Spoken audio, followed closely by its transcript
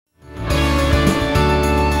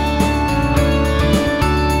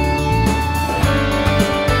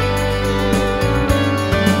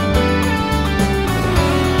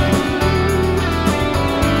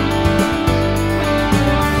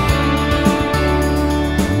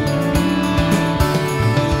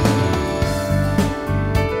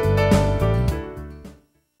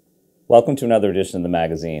Welcome to another edition of the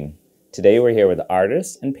magazine. Today we're here with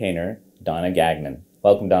artist and painter Donna Gagnon.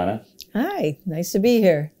 Welcome, Donna. Hi, nice to be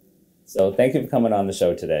here. So thank you for coming on the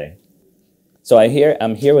show today. So I'm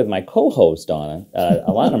here with my co-host, Donna,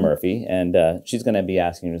 Alana Murphy, and she's going to be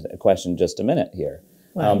asking you a question in just a minute here.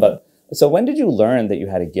 Wow. So when did you learn that you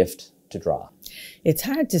had a gift to draw? It's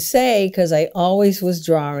hard to say because I always was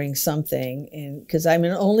drawing something, and because I'm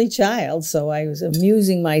an only child, so I was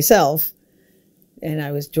amusing myself, and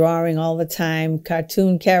I was drawing all the time,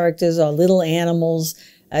 cartoon characters or little animals.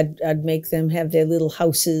 I'd make them have their little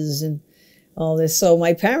houses and all this. So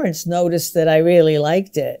my parents noticed that I really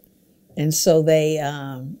liked it, and so they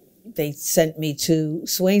sent me to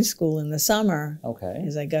Swain School in the summer. Okay.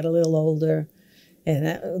 As I got a little older,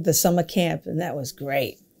 and the summer camp, and that was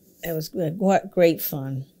great. It was good. What great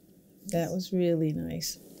fun. That was really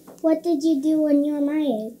nice. What did you do when you were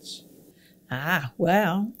my age?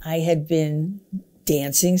 Well, I had been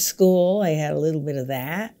dancing school. I had a little bit of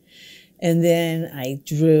that. And then I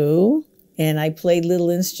drew, and I played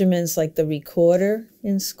little instruments like the recorder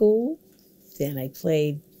in school. Then I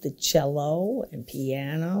played the cello and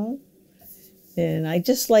piano. And I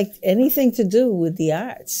just liked anything to do with the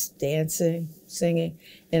arts, dancing, singing.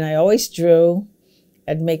 And I always drew.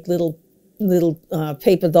 I'd make little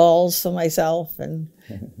paper dolls for myself and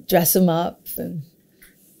dress them up, and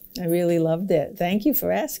I really loved it. Thank you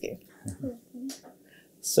for asking.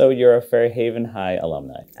 So you're a Fairhaven High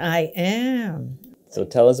alumni. I am. So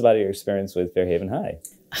tell us about your experience with Fairhaven High.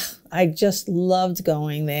 I just loved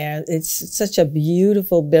going there. It's such a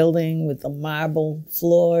beautiful building with the marble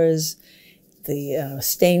floors, the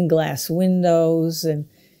stained glass windows, and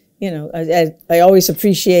you know, I always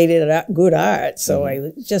appreciated good art, so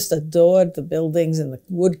I just adored the buildings and the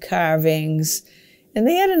wood carvings. And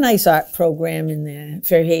they had a nice art program in there,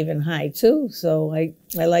 Fairhaven High, too, so I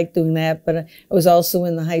liked doing that. But I was also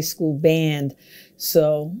in the high school band,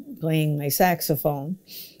 so playing my saxophone.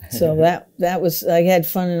 So that was, I had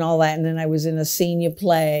fun and all that, and then I was in a senior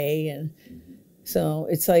play. And so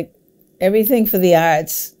it's like everything for the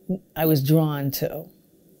arts I was drawn to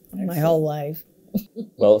my whole life.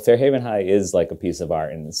 Well, Fairhaven High is like a piece of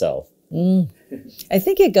art in itself. I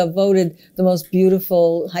think it got voted the most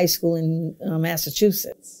beautiful high school in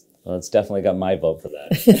Massachusetts. Well, it's definitely got my vote for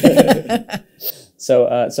that.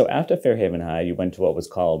 So after Fairhaven High, you went to what was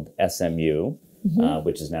called SMU,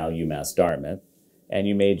 which is now UMass-Dartmouth, and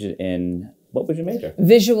you majored in, what was your major?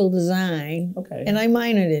 Visual design. Okay. And I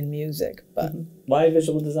minored in music. But why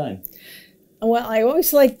visual design? Well, I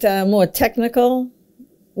always liked more technical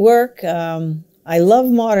work. I love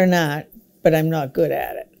modern art, but I'm not good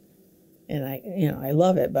at it. And I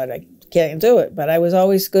love it, but I can't do it. But I was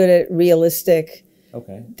always good at realistic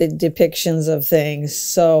depictions of things.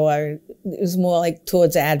 So it was more like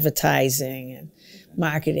towards advertising and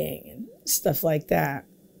marketing and stuff like that.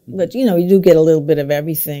 But, you do get a little bit of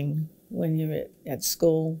everything when you're at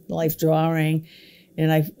school, life drawing.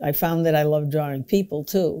 And I found that I love drawing people,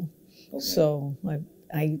 too. Okay. So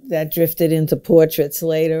that drifted into portraits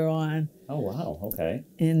later on. Oh, wow. Okay.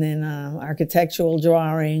 And then architectural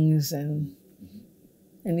drawings and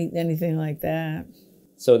anything like that.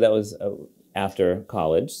 So that was after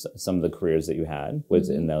college, some of the careers that you had was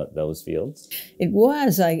in those fields? It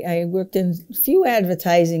was. I worked in a few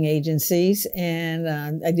advertising agencies,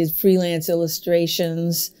 and I did freelance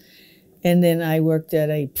illustrations. And then I worked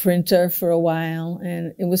at a printer for a while,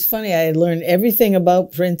 and it was funny. I had learned everything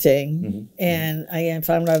about printing, and I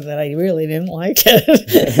found out that I really didn't like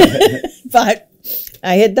it. But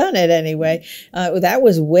I had done it anyway. That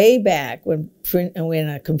was way back when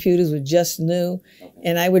computers were just new,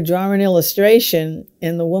 and I would draw an illustration,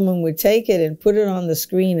 and the woman would take it and put it on the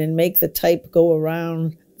screen and make the type go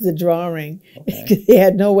around the drawing. Okay. They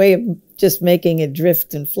had no way of just making it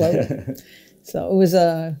drift and float. So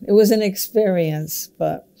it was an experience,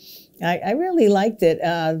 but I really liked it.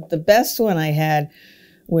 The best one I had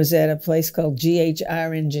was at a place called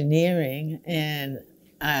GHR Engineering, and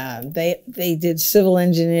they did civil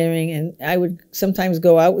engineering, and I would sometimes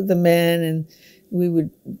go out with the men, and we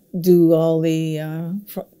would do all the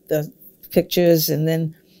pictures, and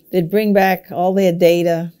then they'd bring back all their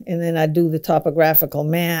data, and then I'd do the topographical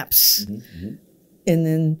maps,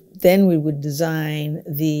 and then we would design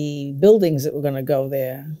the buildings that were going to go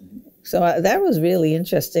there. So that was really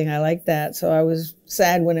interesting. I liked that. So I was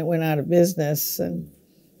sad when it went out of business, and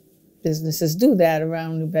businesses do that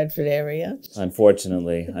around New Bedford area.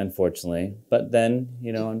 Unfortunately. But then,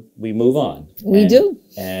 we move on. We do.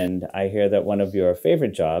 And I hear that one of your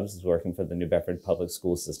favorite jobs is working for the New Bedford public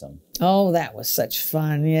school system. Oh, that was such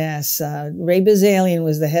fun, yes. Ray Bazalian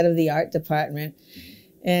was the head of the art department,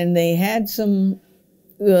 and they had some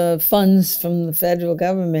funds from the federal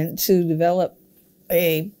government to develop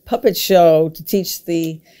a puppet show to teach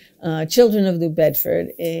the children of New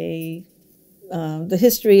Bedford the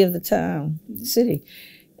history of the town, city.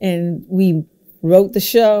 And we wrote the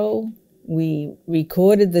show, we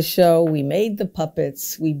recorded the show, we made the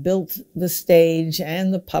puppets, we built the stage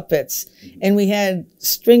and the puppets, and we had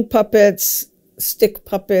string puppets, stick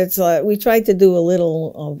puppets. We tried to do a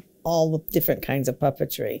little of all the different kinds of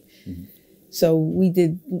puppetry. So we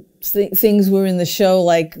did things were in the show,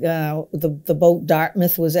 like the boat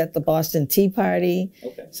Dartmouth was at the Boston Tea Party.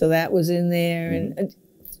 Okay. So that was in there, and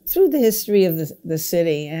through the history of the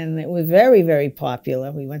city, and it was very, very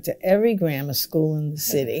popular. We went to every grammar school in the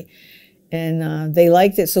city, and they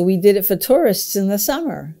liked it. So we did it for tourists in the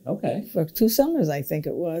summer. Okay. For 2 summers, I think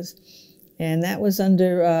it was. And that was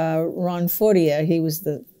under Ron Fortier. He was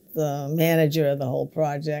the manager of the whole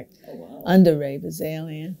project. Oh, wow. Under Ray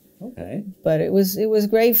Bazalian. Okay. But it was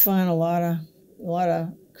great fun. A lot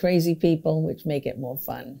of crazy people, which make it more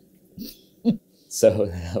fun.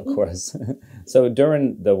 So, of course. So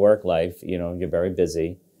during the work life, you're very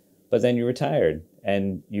busy, but then you retired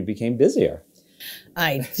and you became busier.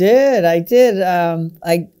 I did.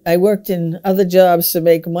 I worked in other jobs to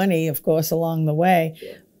make money, of course, along the way.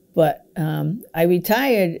 Sure. But I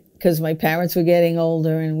retired because my parents were getting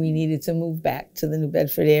older and we needed to move back to the New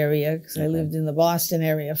Bedford area, because I lived in the Boston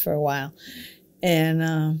area for a while.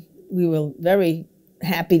 And we were very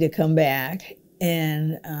happy to come back.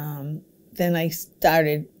 And then I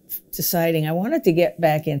started deciding I wanted to get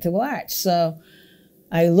back into art. So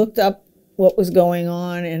I looked up what was going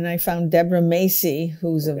on, and I found Deborah Macy,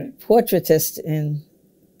 who's a portraitist and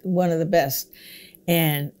one of the best.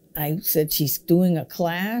 And I said, she's doing a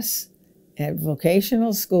class at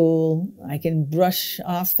vocational school. I can brush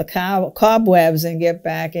off the cobwebs and get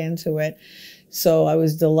back into it. So I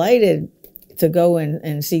was delighted to go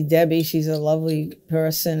and see Debbie. She's a lovely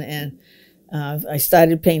person. And I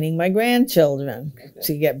started painting my grandchildren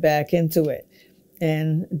to get back into it.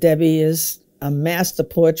 And Debbie is a master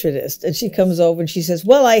portraitist. And she comes over and she says,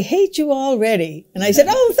 well, I hate you already. And I said,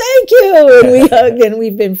 oh, thank you. And we hugged, and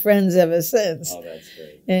we've been friends ever since. Oh, that's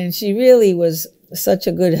great. And she really was such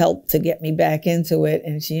a good help to get me back into it.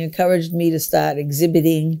 And she encouraged me to start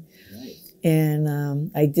exhibiting. Nice.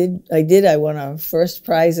 And I did. I won a first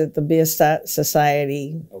prize at the Beer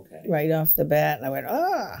Society right off the bat. And I went,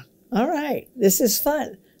 all right, this is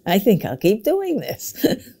fun. I think I'll keep doing this.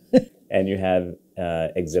 And you have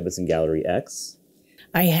exhibits in Gallery X?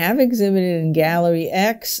 I have exhibited in Gallery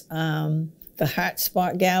X, the Heart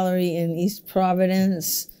Spot Gallery in East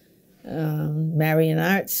Providence, Marion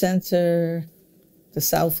Arts Center, the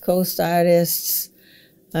South Coast Artists.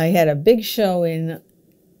 I had a big show in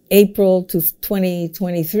April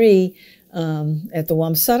 2023 at the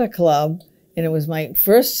Wamsutta Club, and it was my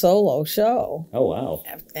first solo show. Oh, wow.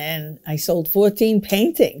 And I sold 14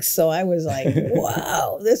 paintings, so I was like,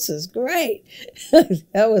 wow, this is great.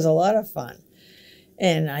 That was a lot of fun.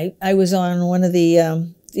 And I was on one of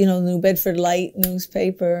the, New Bedford Light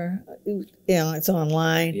newspaper. It's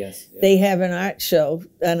online. Yes. Yeah. They have an art show,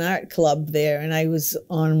 an art club there, and I was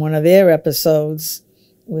on one of their episodes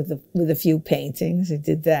with a few paintings. I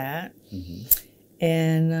did that. Mm-hmm.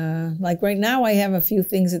 And like right now, I have a few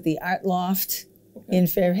things at the Art Loft in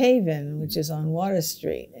Fairhaven, which is on Water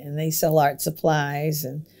Street, and they sell art supplies.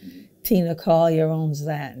 And Tina Collier owns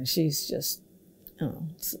that, and she's just,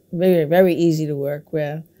 it's very, very easy to work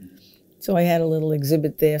with. So I had a little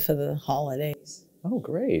exhibit there for the holidays. Oh,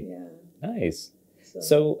 great! Yeah, nice.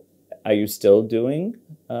 So, are you still doing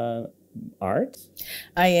art?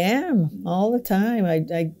 I am all the time.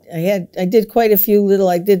 I did quite a few little.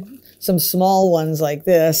 I did some small ones like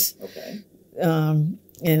this. Okay.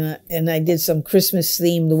 And I did some Christmas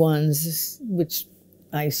themed ones, which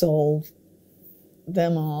I sold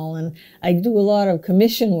them all. And I do a lot of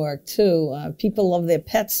commission work too. People love their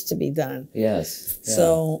pets to be done. Yes. Yeah.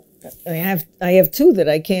 So I have two that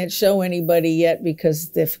I can't show anybody yet because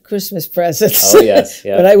they're for Christmas presents. Oh, yes.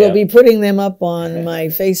 Yeah, but I will be putting them up on my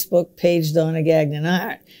Facebook page, Donna Gagnon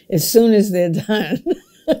Art, as soon as they're done.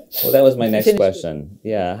 Well, that was my next question.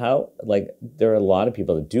 Yeah, there are a lot of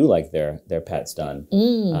people that do like their pets done,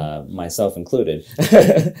 myself included.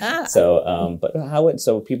 So,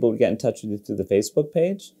 so people would get in touch with you through the Facebook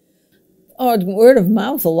page? Oh, word of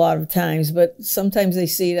mouth a lot of times, but sometimes they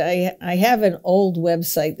see it. I have an old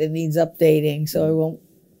website that needs updating, so I won't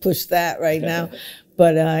push that right now.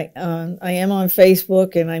 But I am on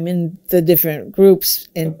Facebook, and I'm in the different groups,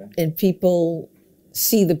 and people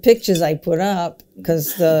see the pictures I put up,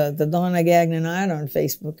 because the Donna Gagnon Art on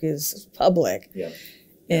Facebook is public. Yeah.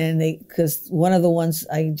 And because one of the ones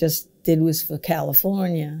I just did was for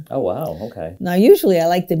California. Oh, wow. Okay. Now, usually I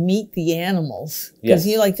like to meet the animals because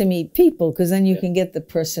Yes. you like to meet people because then you can get the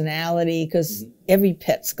personality because every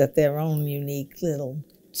pet's got their own unique little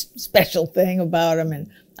special thing about them. And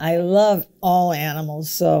I love all animals,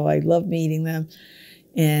 so I love meeting them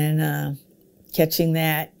and catching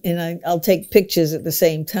that. And I'll take pictures at the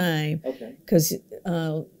same time because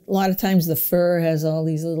a lot of times the fur has all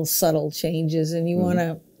these little subtle changes and you want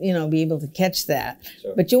to, be able to catch that.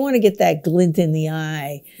 Sure. But you want to get that glint in the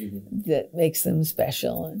eye that makes them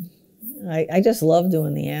special. And I just love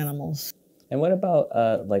doing the animals. And what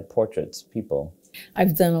about like portraits, people?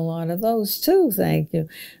 I've done a lot of those too, thank you.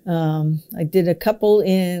 I did a couple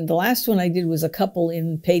the last one I did was a couple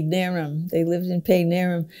in Paidnaram. They lived in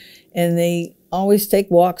Paidnaram and they always take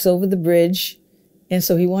walks over the bridge. And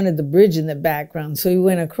so he wanted the bridge in the background. So he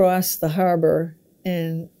went across the harbor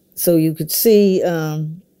and so you could see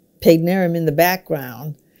Paidnaram in the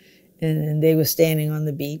background. And they were standing on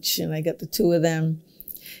the beach and I got the two of them.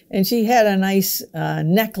 And she had a nice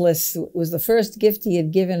necklace. It was the first gift he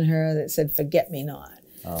had given her that said, "Forget-me-not."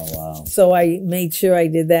 Oh, wow. So I made sure I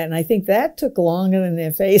did that. And I think that took longer than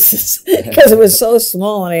their faces because it was so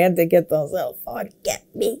small and I had to get those out.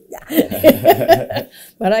 Forget-me-not.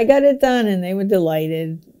 But I got it done and they were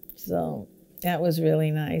delighted. So that was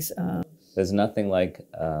really nice. There's nothing like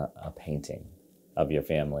a painting of your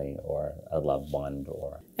family or a loved one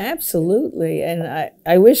or... Absolutely. And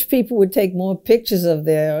I wish people would take more pictures of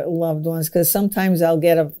their loved ones because sometimes I'll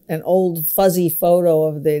get an old fuzzy photo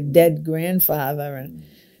of their dead grandfather and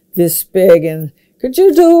this big and could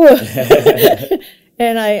you do it?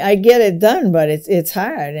 And I get it done, but it's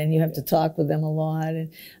hard and you have to talk with them a lot.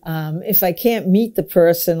 And if I can't meet the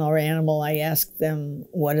person or animal, I ask them,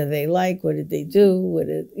 what do they like? What did they do?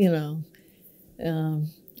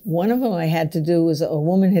 One of them I had to do was a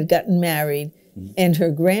woman had gotten married and her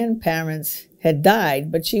grandparents had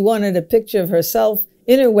died, but she wanted a picture of herself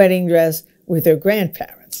in her wedding dress with her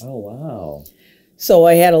grandparents. Oh, wow. So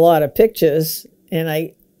I had a lot of pictures and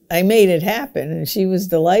I made it happen and she was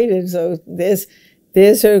delighted. So there's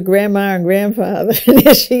her grandma and grandfather and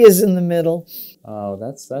there she is in the middle. Oh,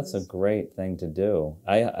 that's a great thing to do.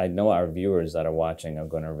 I know our viewers that are watching are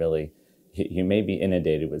going to really... You may be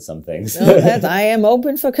inundated with some things. No, I am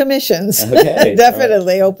open for commissions. Okay.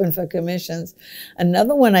 Definitely open for commissions.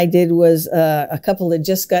 Another one I did was a couple had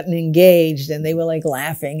just gotten engaged and they were like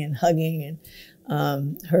laughing and hugging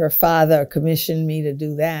and her father commissioned me to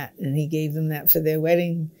do that and he gave them that for their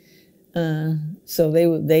wedding. So they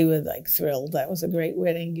were like thrilled. That was a great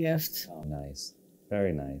wedding gift. Oh, nice.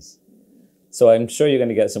 Very nice. So I'm sure you're going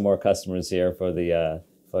to get some more customers here for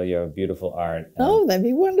your beautiful art. Oh, that'd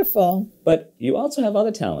be wonderful. But you also have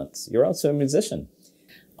other talents. You're also a musician.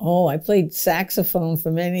 Oh, I played saxophone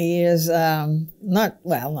for many years. Not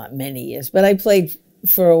many years, but I played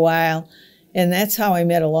for a while. And that's how I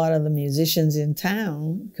met a lot of the musicians in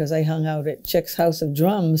town because I hung out at Chick's House of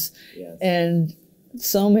Drums. Yes. And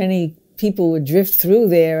so many people would drift through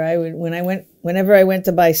there. Whenever I went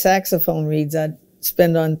to buy saxophone reeds, I'd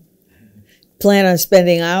plan on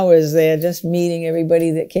spending hours there just meeting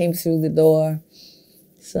everybody that came through the door.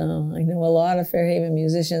 So I know a lot of Fairhaven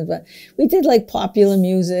musicians, but we did like popular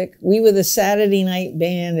music. We were the Saturday night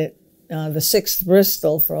band at the 6th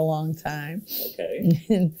Bristol for a long time. Okay.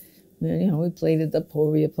 And, we played at the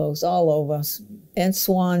Poria Post all over. And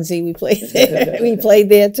Swansea, we played there. We played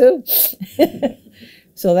there too.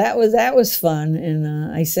 So that was fun.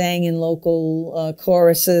 And I sang in local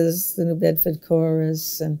choruses, the New Bedford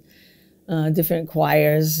Chorus, and different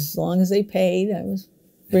choirs. As long as they paid, I was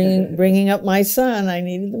bringing up my son. I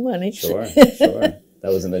needed the money. Sure. That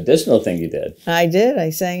was an additional thing you did. I did. I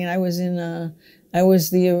sang, and I was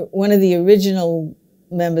one of the original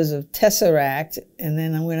members of Tesseract. And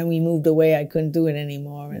then when we moved away, I couldn't do it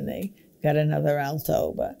anymore, and they got another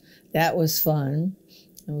alto. But that was fun.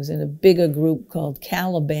 I was in a bigger group called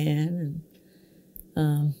Caliban,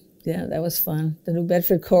 and yeah, that was fun. The New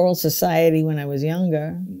Bedford Choral Society when I was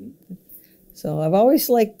younger. So I've always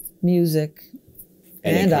liked music.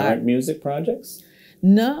 Any and current art. Music projects?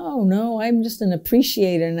 No, I'm just an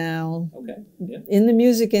appreciator now. Okay, yeah. In the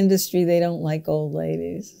music industry, they don't like old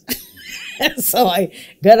ladies. So I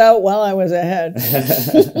got out while I was ahead.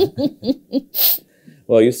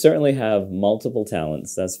 Well, you certainly have multiple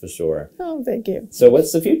talents, that's for sure. Oh, thank you. So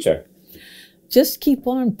what's the future? Just keep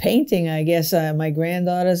on painting, I guess. My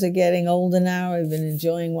granddaughters are getting older now. I've been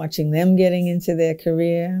enjoying watching them getting into their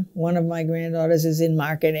career. One of my granddaughters is in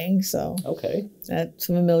marketing, so okay, that's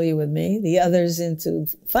familiar with me. The other's into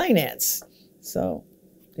finance. So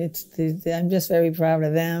I'm just very proud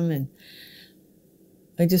of them. And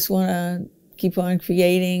I just want to keep on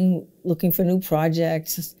creating, looking for new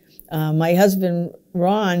projects. My husband,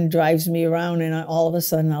 Ron, drives me around, and all of a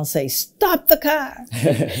sudden I'll say, "Stop the car."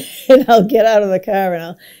 And I'll get out of the car and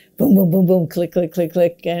I'll boom, boom, boom, boom, click, click, click,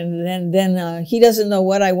 click. And then he doesn't know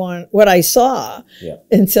what I saw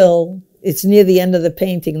until it's near the end of the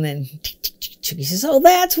painting. And then he says, "Oh,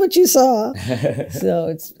 that's what you saw." So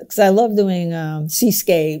it's because I love doing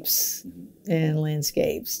seascapes and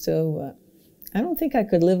landscapes too. I don't think I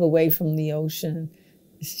could live away from the ocean.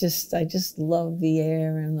 It's just, I just love the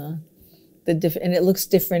air and the different, and it looks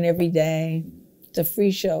different every day. It's a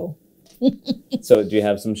free show. So do you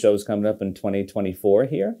have some shows coming up in 2024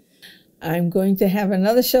 here? I'm going to have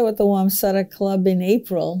another show at the Wamsutta Club in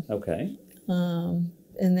April. Okay. And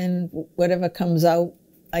then whatever comes out,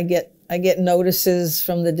 I get notices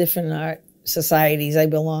from the different art societies I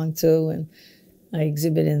belong to, and I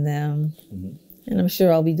exhibit in them. Mm-hmm. And I'm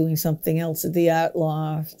sure I'll be doing something else at the Art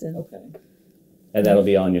Loft. And, okay. And that'll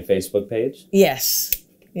be on your Facebook page? Yes.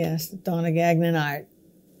 Yes, Donna Gagnon Art.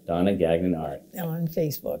 Donna Gagnon Art. On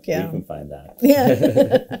Facebook, yeah. You can find that.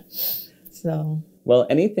 Yeah. So. Well,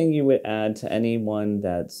 anything you would add to anyone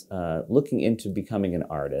that's looking into becoming an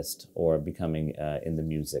artist or becoming in the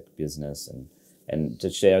music business and to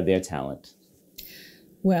share their talent?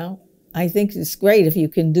 Well, I think it's great if you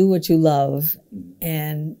can do what you love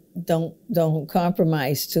and don't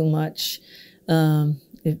compromise too much.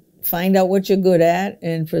 Find out what you're good at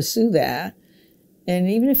and pursue that. And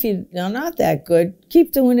even if you're not that good,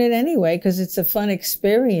 keep doing it anyway, because it's a fun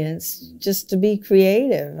experience just to be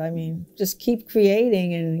creative. I mean, just keep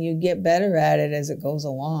creating and you get better at it as it goes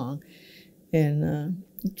along. And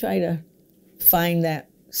try to find that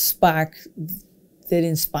spark that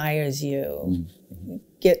inspires you. Mm-hmm.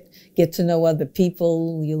 Get to know other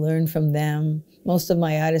people, you learn from them. Most of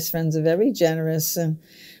my artist friends are very generous and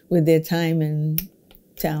with their time and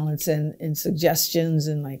talents and suggestions,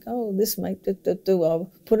 and like, oh, this might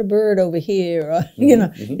I'll put a bird over here, or you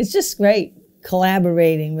know, it's just great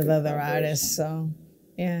collaborating with other artists. So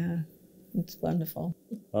yeah, it's wonderful.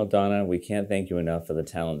 Well, Donna, we can't thank you enough for the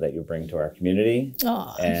talent that you bring to our community.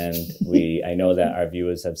 Aww. And I know that our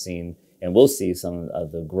viewers have seen and will see some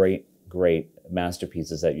of the great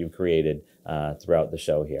masterpieces that you've created throughout the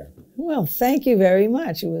show here. Well, thank you very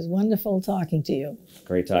much. It was wonderful talking to you.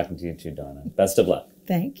 Great talking to you too, Donna. Best of luck.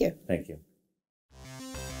 Thank you. Thank you.